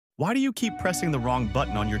Why do you keep pressing the wrong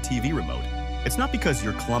button on your TV remote? It's not because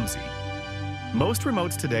you're clumsy. Most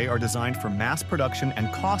remotes today are designed for mass production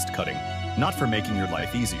and cost cutting, not for making your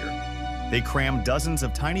life easier. They cram dozens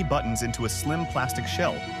of tiny buttons into a slim plastic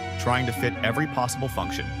shell, trying to fit every possible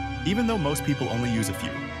function, even though most people only use a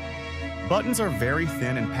few. Buttons are very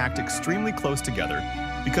thin and packed extremely close together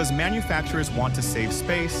because manufacturers want to save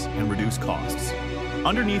space and reduce costs.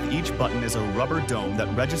 Underneath each button is a rubber dome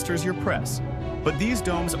that registers your press, but these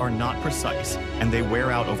domes are not precise and they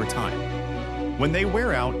wear out over time. When they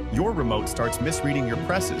wear out, your remote starts misreading your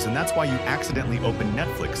presses, and that's why you accidentally open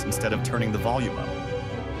Netflix instead of turning the volume up.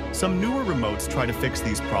 Some newer remotes try to fix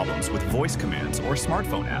these problems with voice commands or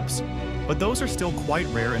smartphone apps, but those are still quite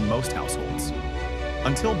rare in most households.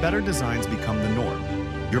 Until better designs become the norm,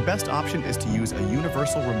 your best option is to use a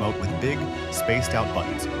universal remote with big, spaced-out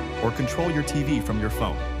buttons, or control your TV from your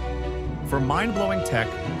phone. For mind-blowing tech,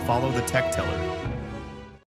 follow the tech teller